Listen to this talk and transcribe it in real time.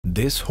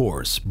This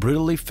horse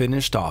brutally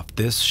finished off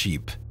this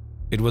sheep.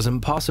 It was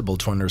impossible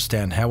to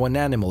understand how an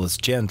animal as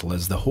gentle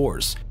as the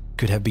horse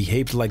could have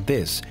behaved like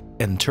this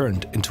and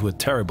turned into a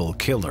terrible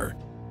killer.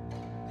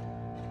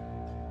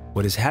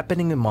 What is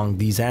happening among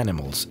these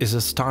animals is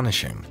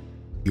astonishing.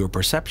 Your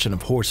perception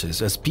of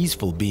horses as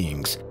peaceful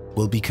beings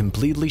will be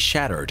completely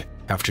shattered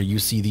after you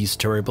see these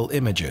terrible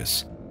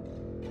images.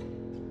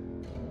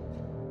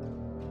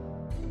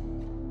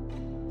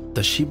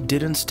 The sheep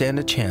didn't stand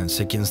a chance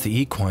against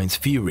the equine's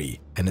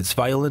fury, and its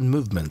violent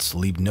movements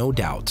leave no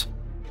doubt.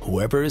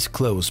 Whoever is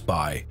close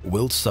by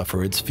will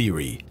suffer its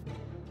fury.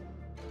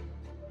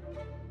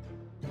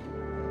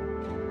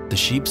 The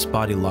sheep's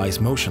body lies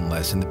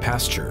motionless in the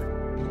pasture.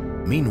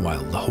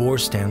 Meanwhile, the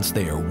horse stands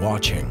there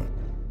watching.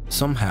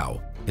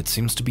 Somehow, it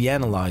seems to be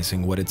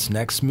analyzing what its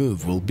next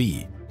move will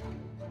be.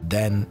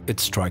 Then it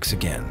strikes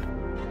again.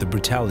 The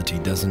brutality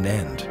doesn't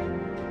end.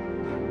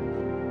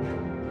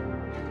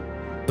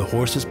 The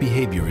horse's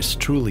behavior is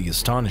truly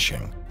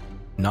astonishing.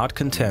 Not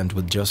content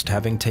with just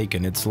having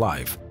taken its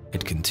life,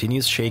 it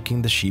continues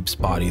shaking the sheep's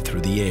body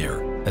through the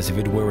air, as if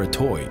it were a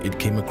toy it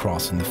came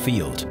across in the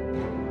field.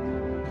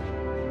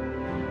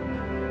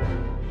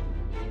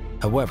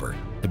 However,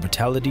 the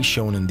brutality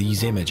shown in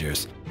these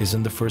images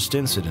isn't the first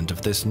incident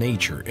of this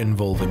nature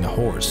involving a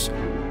horse.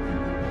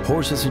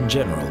 Horses in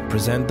general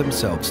present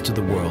themselves to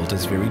the world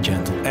as very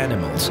gentle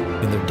animals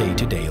in their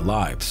day-to-day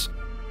lives.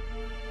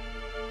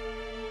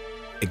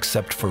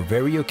 Except for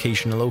very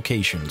occasional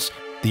occasions,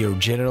 they are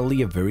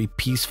generally a very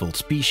peaceful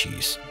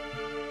species.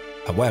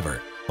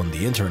 However, on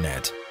the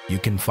internet, you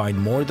can find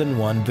more than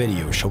one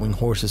video showing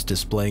horses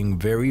displaying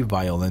very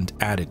violent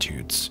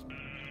attitudes.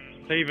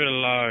 Leave it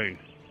alone.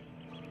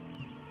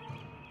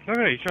 Look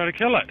at it, he's trying to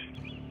kill it.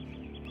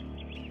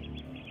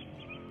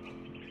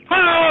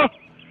 Hello!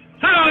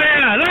 Hello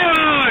there! Leave it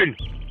alone!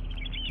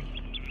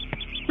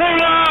 Leave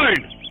it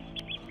alone!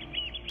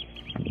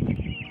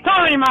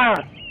 Tony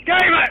Mara!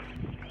 Game it!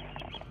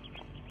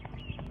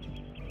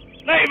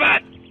 Leave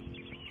it!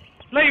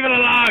 Leave it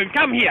alone!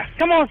 Come here!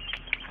 Come on!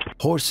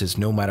 Horses,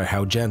 no matter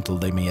how gentle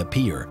they may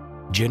appear,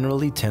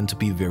 generally tend to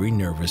be very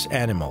nervous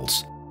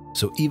animals.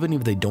 So even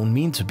if they don't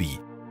mean to be,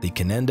 they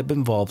can end up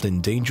involved in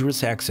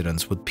dangerous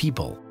accidents with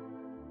people.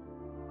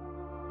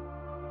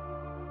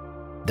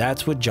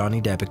 That's what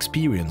Johnny Depp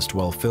experienced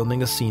while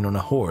filming a scene on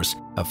a horse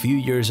a few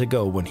years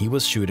ago when he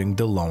was shooting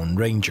The Lone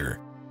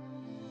Ranger.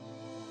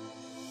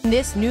 In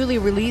this newly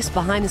released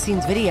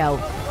behind-the-scenes video,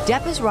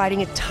 Depp is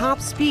riding at top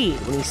speed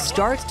when he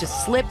starts to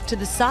slip to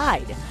the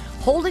side,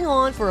 holding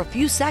on for a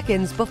few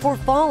seconds before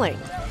falling.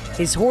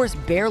 His horse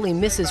barely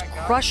misses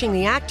crushing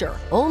the actor,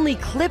 only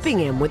clipping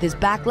him with his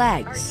back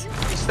legs.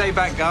 Stay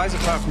back, guys,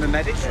 apart from the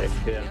medic.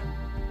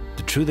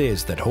 The truth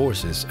is that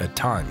horses, at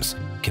times,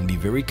 can be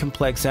very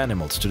complex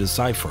animals to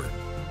decipher.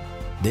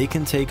 They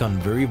can take on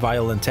very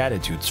violent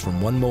attitudes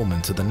from one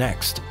moment to the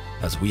next,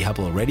 as we have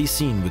already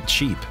seen with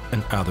sheep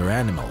and other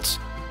animals,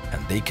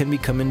 and they can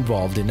become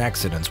involved in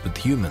accidents with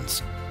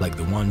humans, like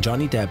the one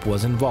Johnny Depp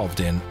was involved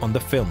in on the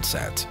film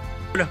set.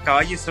 Los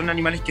caballos son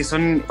animales que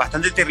son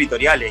bastante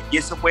territoriales y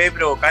eso puede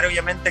provocar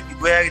obviamente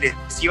actitudes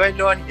agresivas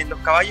en los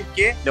caballos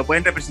que lo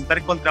pueden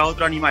representar contra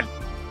otro animal.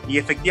 Y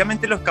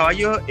efectivamente los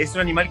caballos es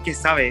un animal que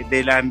sabe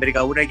de la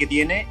envergadura que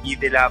tiene y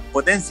de la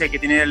potencia que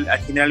tiene al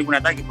generar algún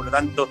ataque. Por lo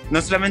tanto,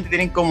 no solamente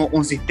tienen como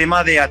un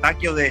sistema de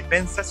ataque o de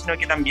defensa, sino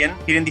que también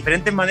tienen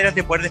diferentes maneras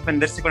de poder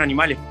defenderse con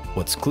animales.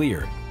 What's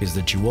clear is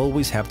that you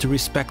always have to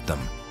respect them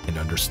and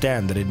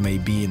understand that it may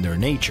be in their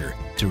nature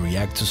to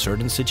react to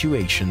certain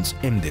situations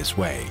in this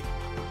way.